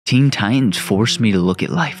Teen Titans forced me to look at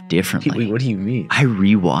life differently. Wait, what do you mean? I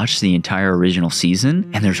rewatched the entire original season,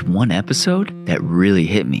 and there's one episode that really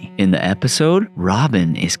hit me. In the episode,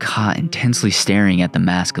 Robin is caught intensely staring at the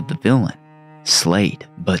mask of the villain, Slade.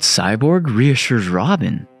 But Cyborg reassures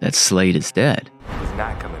Robin that Slade is dead. He's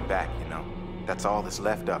not coming back, you know. That's all that's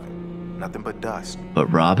left of him. Nothing but dust. But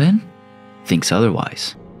Robin thinks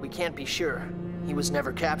otherwise. We can't be sure. He was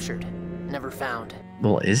never captured, never found.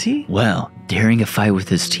 Well, is he? Well, during a fight with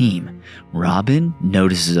his team, Robin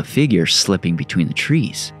notices a figure slipping between the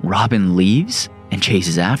trees. Robin leaves and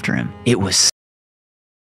chases after him. It was